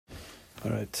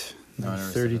All right. No,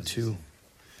 32.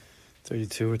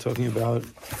 32. We're talking about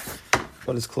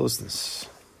what is closeness.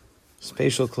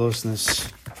 Spatial closeness.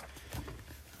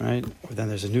 Right? Or then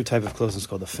there's a new type of closeness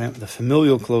called the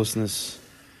familial closeness.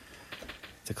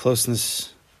 The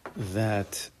closeness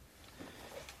that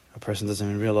a person doesn't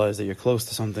even realize that you're close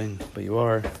to something, but you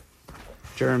are.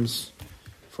 Germs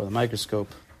for the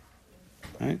microscope.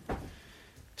 Right?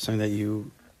 Something that you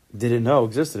didn't know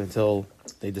existed until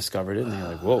they discovered it, and you're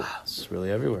like, whoa, it's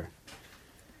really everywhere.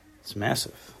 It's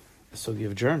massive. The sugi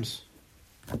of germs.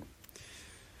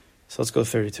 So let's go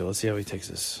 32. Let's see how he takes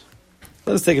this.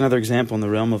 Let us take another example in the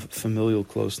realm of familial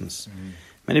closeness. Mm-hmm.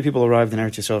 Many people arrived in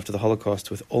Eretz Yisrael after the Holocaust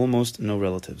with almost no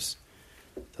relatives.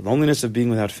 The loneliness of being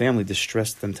without family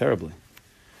distressed them terribly.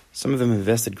 Some of them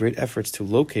invested great efforts to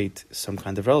locate some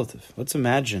kind of relative. Let's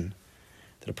imagine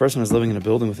that a person is living in a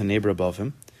building with a neighbor above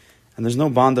him, and there's no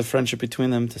bond of friendship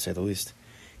between them, to say the least.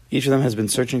 Each of them has been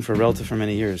searching for a relative for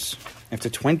many years. After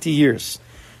 20 years,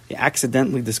 they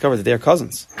accidentally discover that they are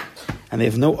cousins, and they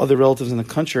have no other relatives in the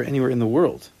country or anywhere in the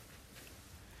world.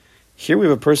 Here we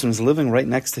have a person who's living right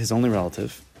next to his only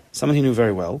relative, someone he knew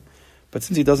very well, but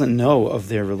since he doesn't know of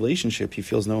their relationship, he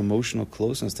feels no emotional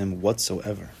closeness to him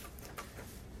whatsoever.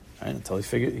 Right? Until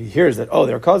he hears that,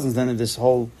 they're cousins, then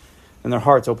their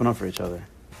hearts open up for each other.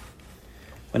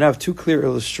 We now have two clear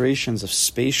illustrations of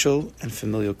spatial and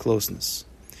familial closeness,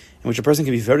 in which a person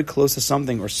can be very close to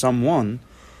something or someone,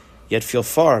 yet feel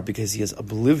far because he is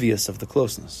oblivious of the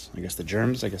closeness. I guess the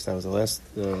germs, that was the last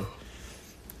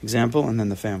example, and then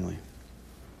the family.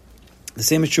 The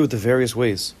same is true with the various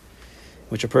ways in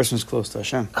which a person is close to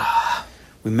Hashem.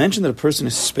 We mentioned that a person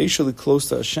is spatially close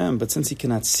to Hashem, but since he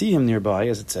cannot see him nearby,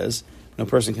 as it says, no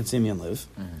person can see me and live,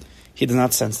 he does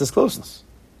not sense this closeness.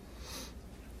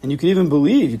 And you can even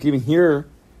believe, you can even hear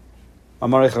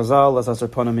Amarei Chazal,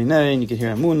 Lasasar Pana Minei, and you can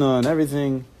hear Emunah and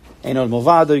everything, Einod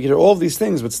Movado, you can hear all of these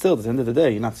things, but still, at the end of the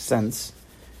day, you not sense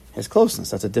his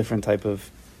closeness. That's a different type of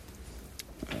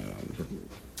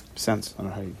sense. I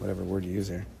don't know whatever word you use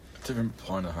there. A different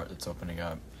part of the heart that's opening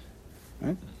up.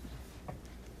 Right?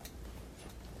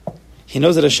 He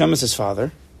knows that Hashem is his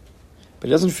father, but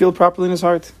he doesn't feel properly in his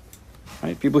heart.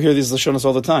 Right? People hear these Lashonos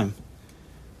all the time.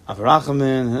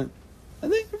 Avarachamin,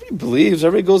 everybody believes,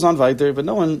 everybody goes on weiter, but a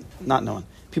lot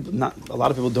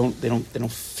of people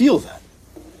don't feel that.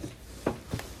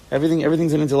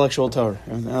 Everything's an intellectual Torah.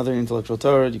 Another intellectual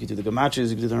Torah. You could do the Gamachis,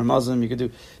 you could do the Ramazim, you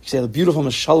could say the beautiful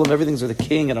Mashalim, everything's with a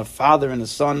king and a father and a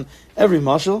son, every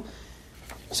mashal.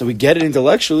 So we get it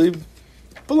intellectually,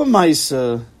 but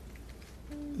l'maisa,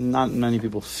 not many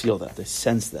people feel that. They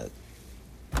sense that.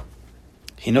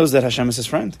 He knows that Hashem is his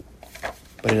friend,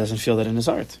 but he doesn't feel that in his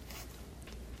heart.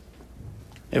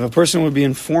 If a person would be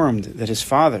informed that his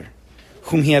father,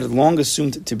 whom he had long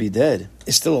assumed to be dead,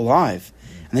 is still alive,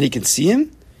 and that he can see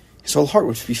him, his whole heart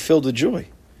would be filled with joy,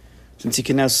 since he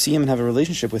can now see him and have a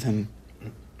relationship with him.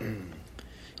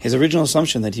 His original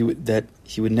assumption that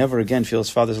he would never again feel his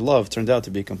father's love turned out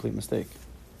to be a complete mistake.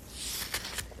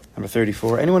 Number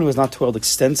 34. Anyone who has not toiled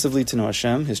extensively to know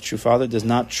Hashem, his true father, does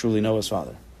not truly know his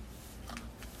father.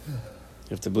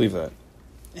 You have to believe that.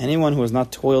 Anyone who has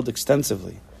not toiled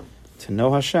extensively to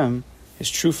know Hashem, his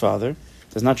true father,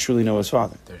 does not truly know his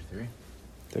father. 33.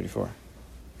 34.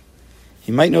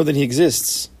 He might know that he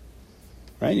exists.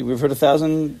 Right? We've heard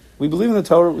 1,000. We believe in the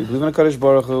Torah. We believe in the Kadosh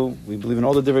Baruch Hu. We believe in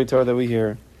all the Divrei Torah that we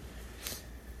hear.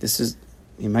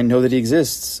 He might know that he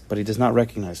exists, but he does not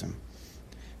recognize him.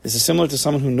 This is similar to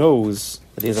someone who knows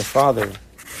that he has a father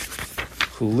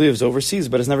who lives overseas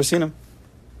but has never seen him.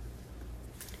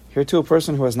 Here too, a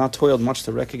person who has not toiled much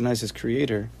to recognize his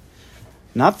Creator,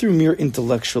 not through mere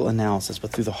intellectual analysis,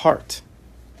 but through the heart,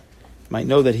 might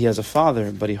know that he has a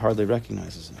father, but he hardly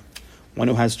recognizes him. One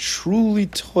who has truly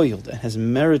toiled and has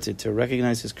merited to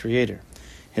recognize his Creator,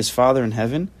 his Father in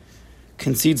heaven,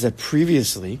 concedes that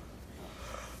previously,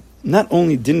 not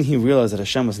only didn't he realize that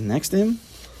Hashem was next to him,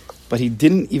 but he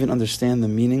didn't even understand the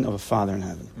meaning of a Father in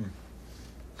heaven.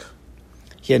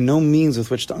 He had no means with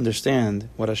which to understand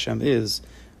what Hashem is,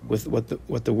 with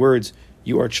what the words,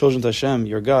 you are children to Hashem,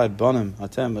 your God, Banim,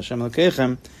 Atem, Hashem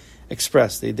Elokeichem,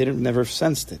 expressed. They never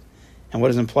sensed it. And what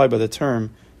is implied by the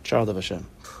term, child of Hashem,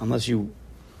 unless you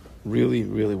really,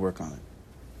 really work on it.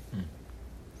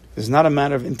 It's not a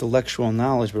matter of intellectual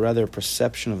knowledge, but rather a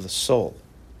perception of the soul.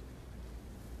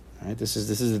 Right? This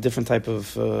is a different type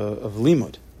of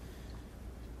limud.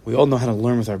 We all know how to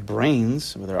learn with our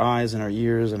brains, with our eyes and our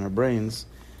ears and our brains.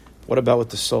 What about with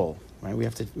the soul? Right? We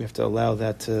have to allow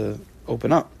that to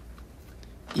open up.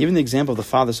 Even the example of the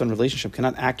father-son relationship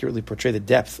cannot accurately portray the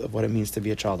depth of what it means to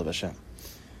be a child of Hashem.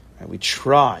 Right? We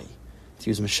try to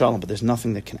use Mashalim, but there's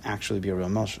nothing that can actually be a real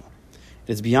Mashal.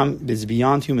 It's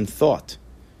beyond human thought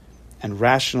and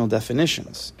rational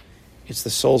definitions. It's the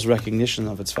soul's recognition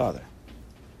of its Father.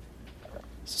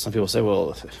 So some people say,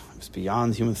 well, if it's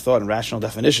beyond human thought and rational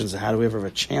definitions, how do we ever have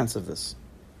a chance of this?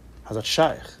 How's that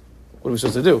shaykh? What are we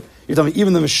supposed to do? You're telling me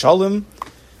even the Mishalim,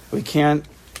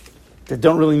 they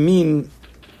don't really mean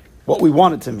what we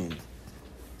want it to mean.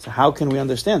 So how can we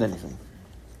understand anything?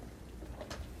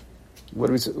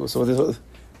 So this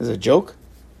is a joke?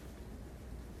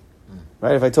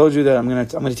 Right? If I told you that I'm going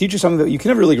to teach you something that you can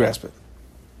never really grasp it.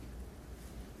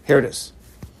 Here it is.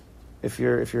 If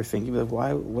you're thinking, like,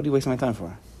 why? What are you wasting my time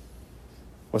for?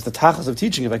 What's the tachas of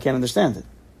teaching if I can't understand it?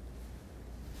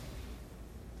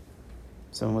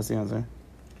 So what's the answer? That's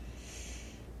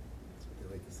what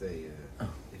they like to say.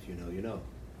 If you know, you know.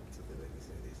 That's what they like to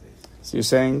say these days. So you're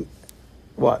saying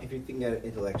what? If you're thinking at it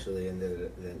intellectually, and then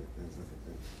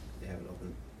you haven't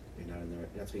opened, you're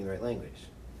not speaking the right language.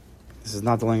 This is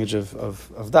not the language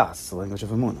of das. It's the language of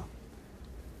Emunah.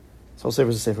 Soul Sefer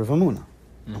is a Sefer of Emunah.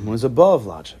 Emunah is above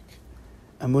logic.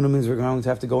 Emunah means we're going to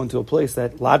have to go into a place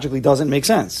that logically doesn't make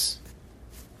sense.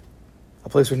 A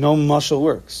place where no mashal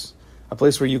works. A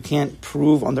place where you can't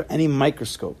prove under any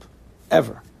microscope,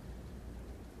 ever,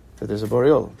 that there's a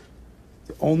Boreolam.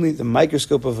 The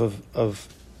microscope the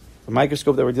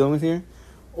microscope that we're dealing with here,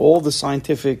 all the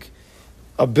scientific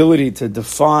ability to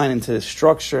define and to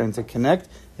structure and to connect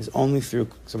is only through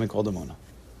something called Emunah.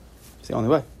 It's the only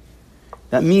way.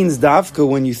 That means, Davka,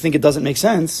 when you think it doesn't make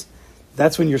sense,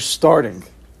 that's when you're starting.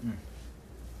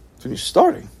 That's when you're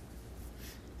starting.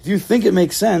 If you think it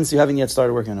makes sense, you haven't yet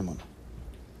started working on Emunah.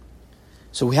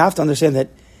 So we have to understand that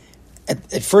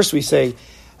at first we say,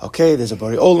 okay, there's a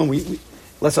Bari Olam,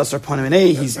 let's us upon him in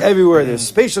A, he's everywhere, there's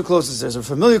spatial closeness, there's a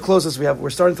familiar closeness, we're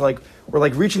starting to we're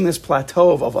reaching this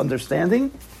plateau of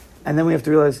understanding, and then we have to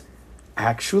realize,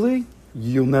 actually,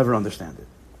 you'll never understand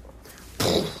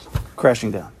it.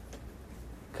 Crashing down.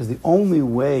 Because the only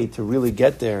way to really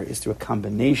get there is through a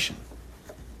combination.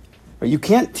 Right? You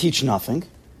can't teach nothing.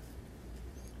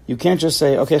 You can't just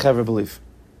say, okay, Chavre, believe.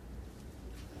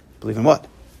 Believe in what?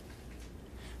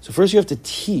 So first you have to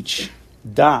teach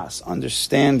das,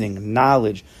 understanding,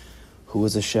 knowledge. Who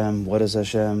is Hashem? What is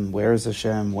Hashem? Where is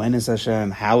Hashem? When is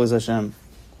Hashem? How is Hashem?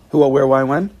 Who, what, where, why,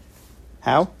 when?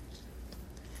 How?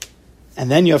 And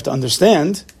then you have to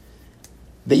understand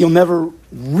that you'll never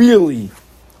really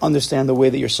understand the way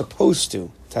that you're supposed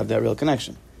to have that real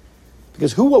connection.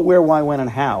 Because who, what, where, why, when,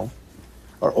 and how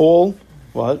are all,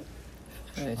 what?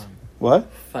 Right.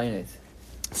 What? Finite.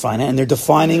 Finite, and they're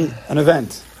defining an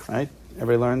event, right?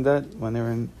 Everybody learned that when they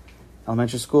were in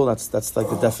elementary school. That's like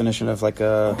the definition of like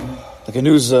a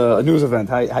news event.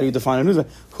 How do you define a news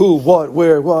event? Who, what,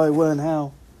 where, why, when,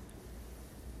 how?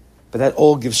 But that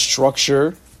all gives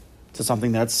structure to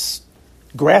something that's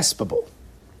graspable.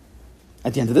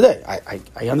 At the end of the day,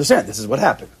 I understand this is what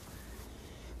happened.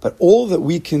 But all that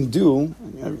we can do,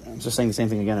 I'm just saying the same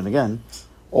thing again and again.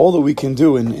 All that we can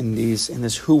do in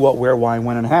this who, what, where, why,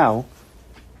 when, and how,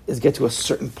 is get to a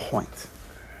certain point.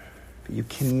 But you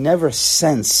can never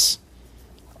sense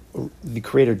the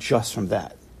Creator just from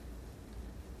that.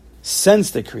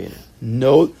 Sense the Creator.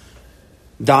 Know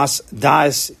das,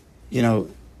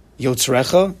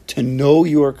 yotzrecha, to know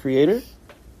your Creator,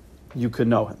 you could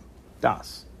know Him.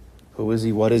 Das. Who is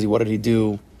He? What did He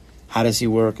do? How does He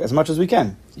work? As much as we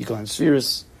can. You can learn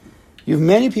spheres. You have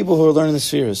many people who are learning the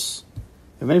spheres. You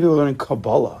have many people learning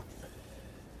Kabbalah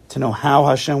to know how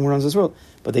Hashem runs this world,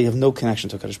 but they have no connection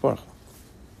to Kadosh Baruch Hu.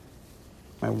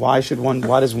 Right? Why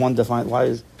does one define,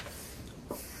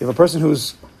 you have a person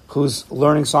who's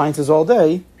learning sciences all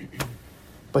day,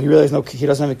 but he realizes he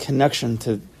doesn't have a connection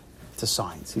to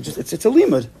science. It's a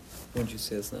limud. Wouldn't you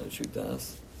say it's not a true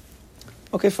das?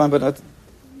 Okay, fine, but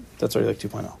that's already like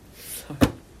 2.0.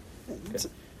 Okay.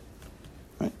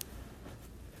 Right?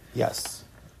 Yes,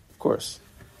 of course.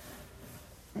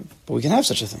 Right? But we can have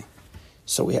such a thing.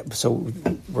 So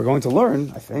we're going to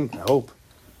learn, I hope,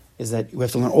 is that we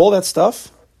have to learn all that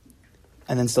stuff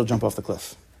and then still jump off the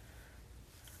cliff.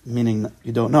 Meaning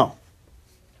you don't know.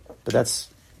 But that's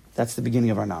the beginning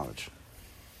of our knowledge.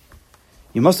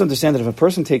 You must understand that if a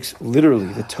person takes literally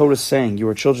the Torah saying, you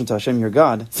are children to Hashem, your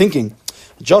God, thinking,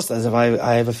 just as if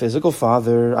I have a physical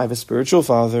father, I have a spiritual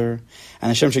father, and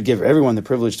Hashem should give everyone the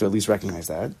privilege to at least recognize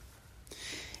that.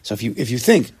 So if you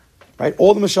think, right,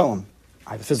 all the Mashalim,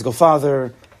 I have a physical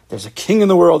father, there's a king in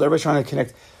the world, everybody's trying to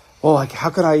connect. Oh, how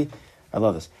can I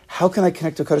love this. How can I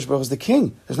connect to Kadosh Baruch Hu as the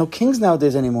king? There's no kings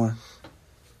nowadays anymore.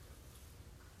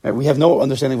 Right? We have no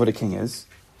understanding of what a king is.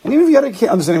 And even if you had an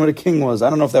understanding what a king was, I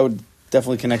don't know if that would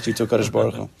definitely connect you to Kadosh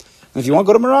Baruch Hu. And if you want to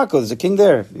go to Morocco, there's a king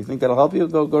there. If you think that'll help you,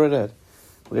 go right ahead.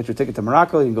 We'll get you a ticket to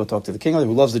Morocco. You can go talk to the king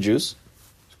who loves the Jews.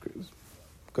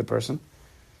 Good person.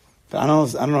 But I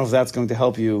don't know if that's going to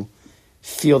help you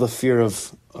feel the fear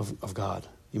of God.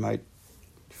 You might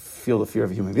feel the fear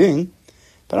of a human being,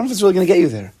 but I don't know if it's really going to get you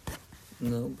there.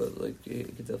 No, but like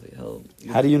it could definitely help.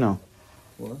 How do you know?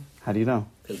 What? How do you know?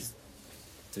 Because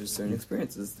there's certain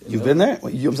experiences. You've been there?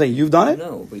 I'm saying you've done it?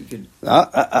 No, but you could.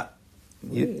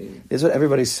 It's what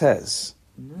everybody says.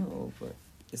 No, but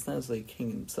it's not as like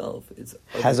King himself. It's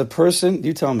Has a person,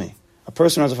 you tell me, a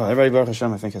person who has a father, everybody, Baruch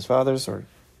Hashem, I think has fathers, or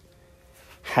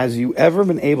has you ever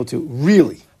been able to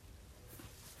really,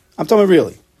 I'm talking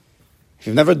really, if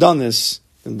you've never done this,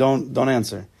 then don't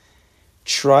answer.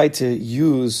 Try to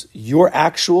use your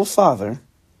actual father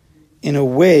in a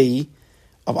way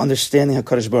of understanding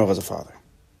HaKadosh Baruch Hu as a father.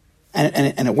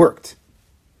 And it worked.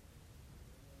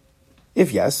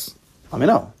 If yes, let me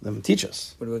know. Then teach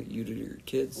us. What about you to your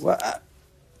kids? Well,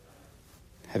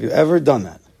 have you ever done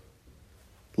that?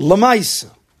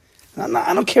 Lamaisa.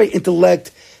 I don't care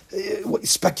intellect,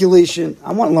 speculation.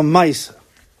 I want lamaisa.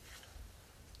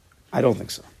 I don't think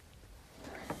so.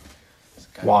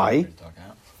 Why?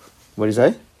 What do you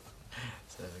say?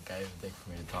 So there's a guy who's big for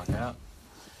me to talk out.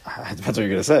 That's what you're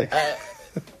going to say.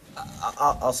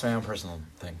 I'll say my own personal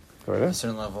thing. Go right ahead. A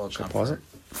certain level of Should I comfort. pause it?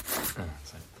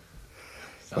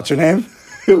 So, What's your name?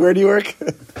 Where do you work?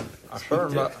 I'm sure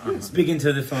I'm not, Speaking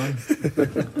to the phone.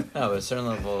 no, but a certain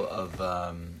level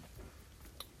of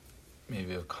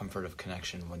maybe a comfort of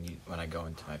connection when I go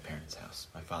into my parents' house,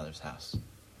 my father's house.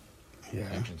 Yeah.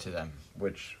 Connection to them,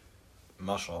 which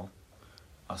mushal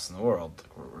us in the world,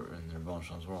 we're in the Rebbeinu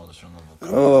Shalom's world, a certain level of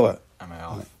comfort. What? Am I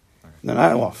off? No,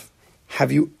 not off.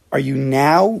 Are you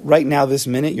now, right now, this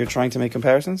minute, you're trying to make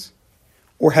comparisons?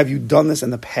 Or have you done this in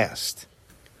the past?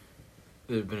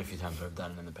 There have been a few times where I've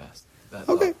done it in the past. That's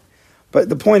Okay. all. But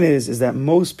the point is that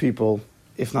most people,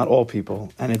 if not all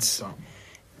people, and it's not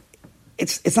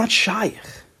shaykh.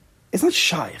 It's not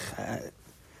shaykh.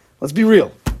 Let's be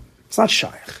real. It's not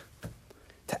shaykh.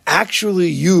 To actually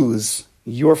use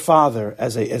your father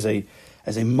as a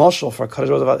mashal for a Kadosh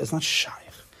Baruch Hu, it's not shaykh.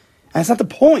 And it's not the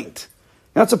point.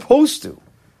 You're not supposed to.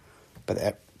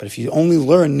 But if you only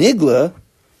learn nigla,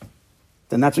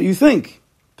 then that's what you think.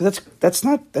 But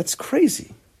that's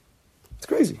crazy. It's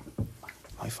crazy.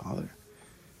 My father.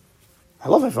 I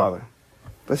love my father.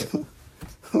 But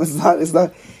it's not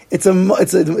it's a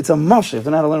mashal. You have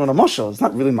to know how to learn what a mashal is. It's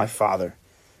not really my father.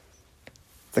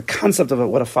 The concept of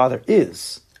what a father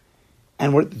is.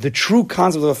 And what the true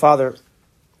concept of a father,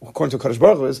 according to Kadosh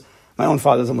Baruch Hu, is my own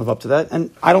father doesn't live up to that,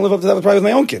 and I don't live up to that probably with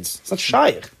my own kids. It's not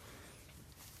shaykh.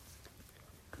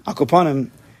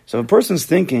 Akopanim. So if a person's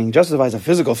thinking, just as if I have a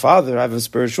physical father, I have a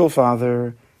spiritual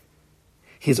father,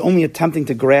 he's only attempting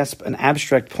to grasp an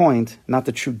abstract point, not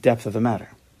the true depth of the matter.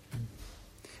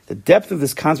 The depth of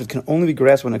this concept can only be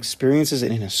grasped when one experiences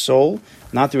it in his soul,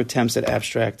 not through attempts at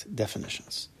abstract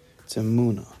definitions. It's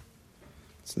emunah.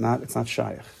 It's not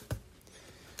shaykh.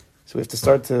 So we have to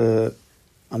start to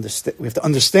understand. We have to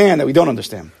understand that we don't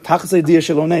understand. So this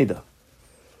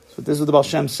is what the Baal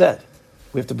Shem said.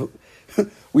 We have to.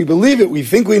 We believe it. We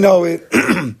think we know it.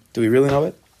 Do we really know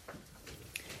it?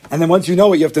 And then once you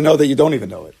know it, you have to know that you don't even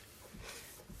know it.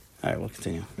 All right, we'll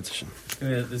continue.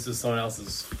 Yeah, this is someone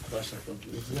else's question from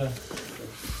 2 weeks ago.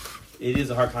 It is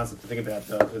a hard concept to think about,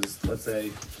 though, because let's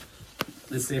say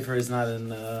this sefer is not in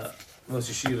most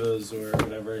yeshivas or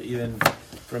whatever. Even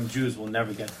from Jews, will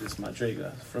never get to this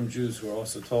madriga. From Jews who are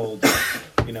also told,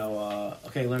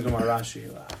 okay, learn Gemara Rashi.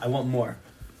 I want more.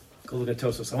 Go look at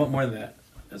Tosos. I want more than that.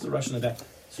 There's a Russian in the back.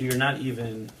 So you're not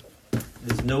even.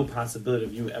 There's no possibility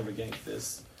of you ever getting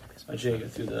this madriga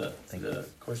through the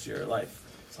course of your life.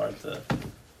 It's hard to.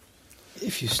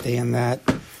 If you stay in that,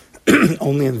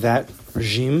 only in that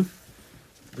regime,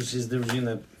 which is the regime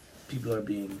that people are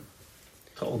being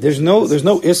told. There's no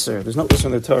isser. There's no isser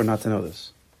in the Torah not to know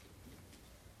this.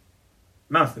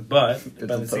 Nothing, but at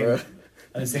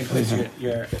the same place,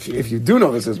 you're if you do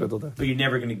know this is but you're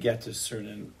never going to get to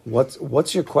certain.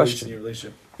 What's your question? In your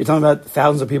relationship. You're talking about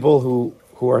thousands of people who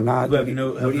are not. Who have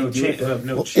no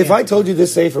chance. If I told you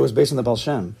this sefer was based on the Baal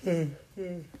Shem,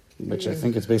 which I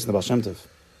think it's based on the Baal Shem Tov,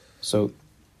 so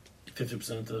 50%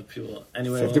 of the people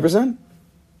anyway. 50%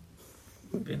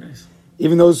 would be nice.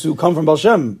 Even those who come from Baal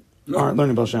Shem aren't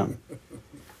learning Baal Shem.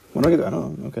 What do I get? I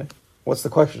don't know. Okay, what's the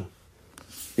question?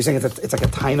 You're saying it's like a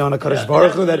taina on a Kadosh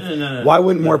Baruch Hu that no, why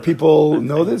wouldn't more people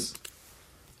know this?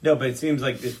 No, but it seems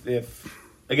like if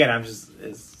again, I'm just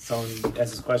as someone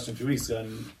asked this question a few weeks ago,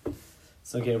 and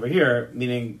someone came over here,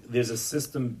 meaning there's a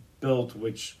system built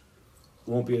which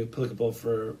won't be applicable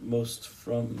for most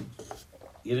from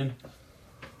Eden.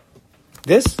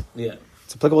 This? Yeah.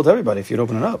 It's applicable to everybody if you'd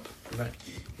open it up. Right.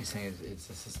 You're saying it's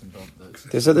a system built.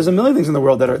 There's a million things in the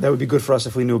world that would be good for us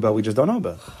if we knew about. We just don't know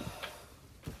about.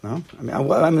 No,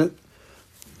 I mean,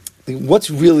 what's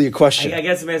really a question? I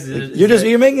guess the message is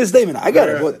You're making a statement. I got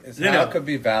it. What, How it could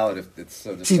be valid if it's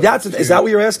so. see, is that what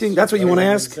you're asking? That's what you want to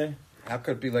ask? How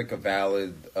could it be like a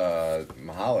valid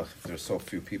mahalach if there's so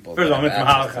few people? First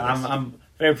of all, I'm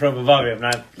very pro Bilvavi. I'm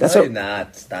not. That's no, what, you're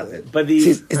not. Stop it. But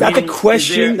is that the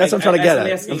question? That's what I'm trying to get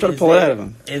at. I'm trying to pull it out of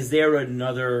him. Is there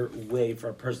another way for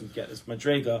a person to get this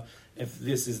madrega if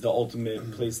this is the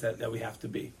ultimate place that we have to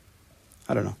be?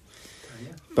 I don't know,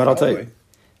 but I'll tell you,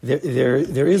 there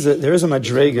is a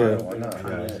madrega. Why not?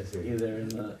 Either in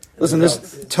the Listen,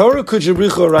 there's Torah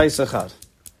kujabricho rais achad,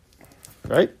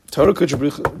 right? Torah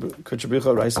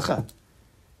kujabricho rais achad.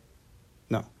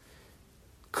 No,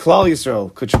 Klal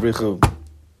Yisrael kujabricho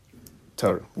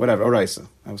Torah, whatever, oraisa.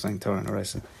 I was saying Torah and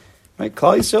oraisa, right?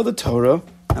 Klal Yisrael, the Torah,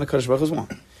 and the Kodesh Baruch Hu is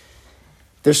one.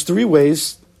 There's three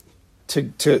ways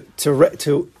to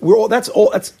we're all that's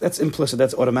implicit,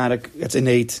 that's automatic, that's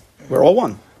innate. We're all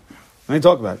one. Let me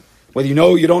talk about it. Whether you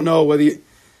know, you don't know,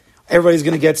 everybody's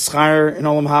going to get schar in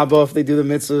Olam Haba if they do the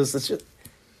mitzvahs.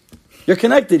 You're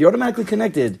connected. You're automatically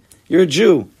connected. You're a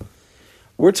Jew.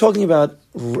 We're talking about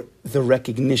the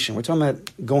recognition. We're talking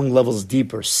about going levels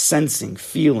deeper, sensing,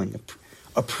 feeling,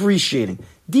 appreciating,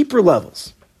 deeper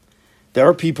levels. There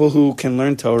are people who can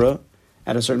learn Torah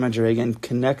at a certain madrega and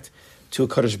connect to a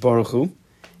Kadosh Baruch Hu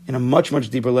in a much, much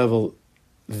deeper level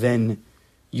than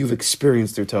you've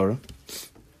experienced through Torah,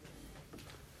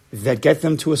 that get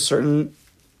them to a certain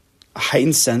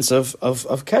heightened sense of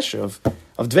kesher, of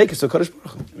dveikus to Kadosh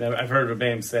Baruch Hu. I've heard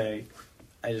Rebbeim say,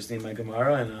 I just need my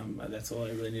Gemara, and that's all I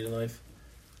really need in life.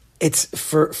 It's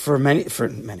for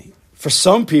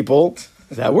some people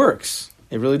that works.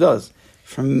 It really does.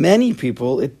 For many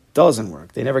people, it doesn't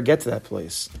work. They never get to that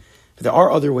place. But there are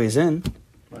other ways in.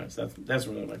 Right, so that's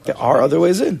really my question. There are other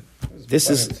ways in. There's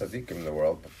tzaddikim in the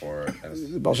world before.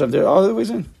 Baal Shem, there are other ways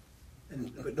in.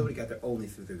 But nobody got there only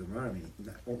through the Gemara. I mean,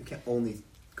 you can't only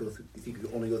go through. You think you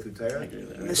could only go through Torah?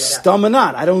 Stum or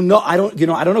not, I don't know. I don't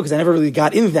know because I never really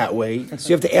got in that way. So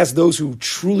you have to ask those who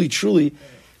truly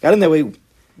got in that way.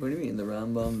 What do you mean? The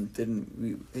Rambam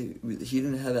he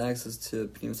didn't have access to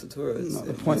Pneumas Torah.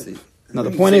 No,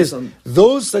 the point is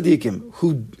those tzaddikim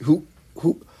who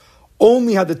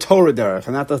only had the Torah derech,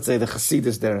 and not let's say the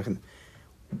Hasidus derech. And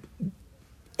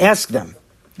ask them.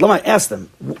 Ask them.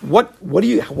 What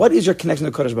is your connection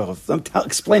to Kodesh Baruch Hu?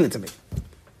 Explain it to me.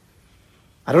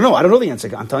 I don't know. I don't know the answer.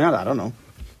 I'm telling you, I don't know.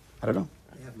 They have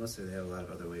Musar. They have a lot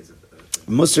of other ways of.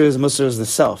 Musar is the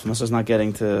self. Musar is not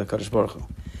getting to Kodesh Baruch Hu.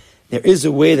 There is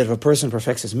a way that if a person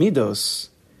perfects his midos,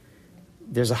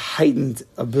 there's a heightened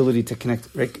ability to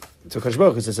connect to Kodesh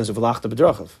Baruch Hu. It says v'lachta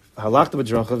b'drachav. Halachta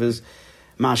b'drachav is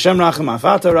ma'ashem racham,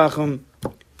 ma'afata racham.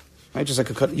 Right, just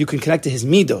like you can connect to his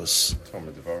midos.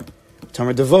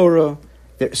 Tamar Devora.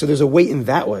 So there's a weight in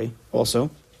that way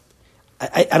also.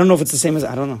 I don't know if it's the same as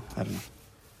I don't know.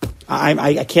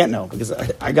 I can't know because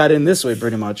I got in this way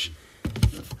pretty much.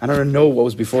 I don't know what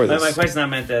was before this. My question's not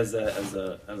meant as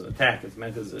a attack. It's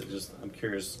meant as just I'm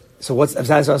curious. So that's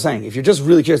what I was saying. If you're just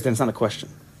really curious, then it's not a question.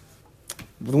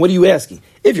 Then what are you asking?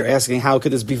 If you're asking how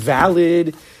could this be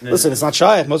valid, listen, it's not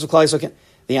shy. Most of Klal Yisrael can't.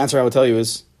 The answer I would tell you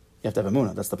is you have to have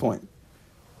emunah. That's the point.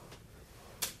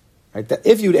 Right? That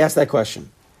if you'd ask that question,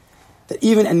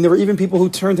 and there were even people who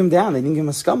turned him down. They didn't give him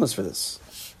a skammas for this.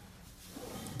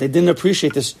 They didn't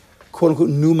appreciate this quote unquote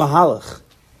new mahalach.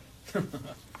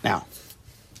 Now,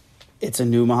 it's a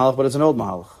new mahalach, but it's an old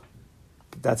mahalach.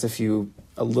 That's if you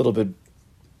a little bit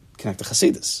connect to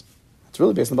Hasidus. It's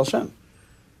really based on Baal Shem.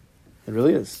 It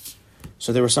really is.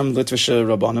 So there were some Litvish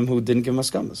Rabbanim who didn't give him a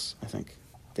skammas. I think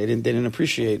they didn't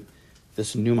appreciate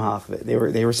this new mahalach.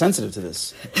 They were sensitive to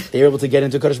this. They were able to get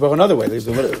into Kodesh Baruch Hu another way.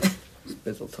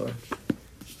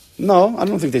 No, I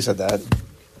don't think they said that.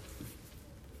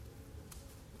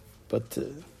 But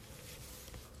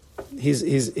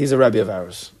he's a Rebbe of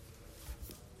ours.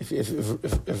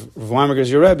 If Weimer is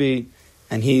your Rebbe,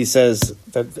 and he says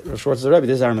that Rav Schwartz is a Rebbe,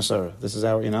 this is our Masorah. This is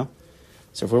our,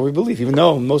 So where we believe, even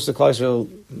though most of the Klal Yisrael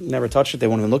never touch it, they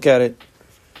won't even look at it.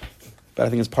 But I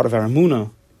think it's part of our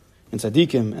emunah in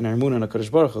tzaddikim and our emunah in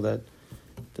HaKadosh Baruch Hu that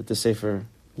the Sefer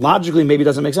logically maybe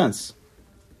doesn't make sense.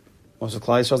 Most of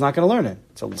Klal Yisrael is not going to learn it.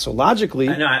 So logically...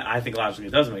 I think logically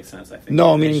it doesn't make sense. I think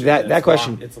no, meaning that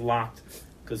question... It's locked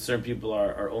because certain people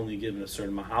are only given a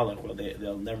certain mahalach where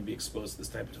they'll never be exposed to this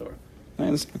type of Torah. I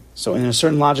understand. So in a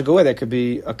certain logical way, there could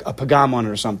be a pagam on it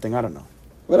or something. I don't know.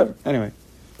 Whatever. Anyway.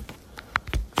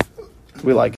 We like it.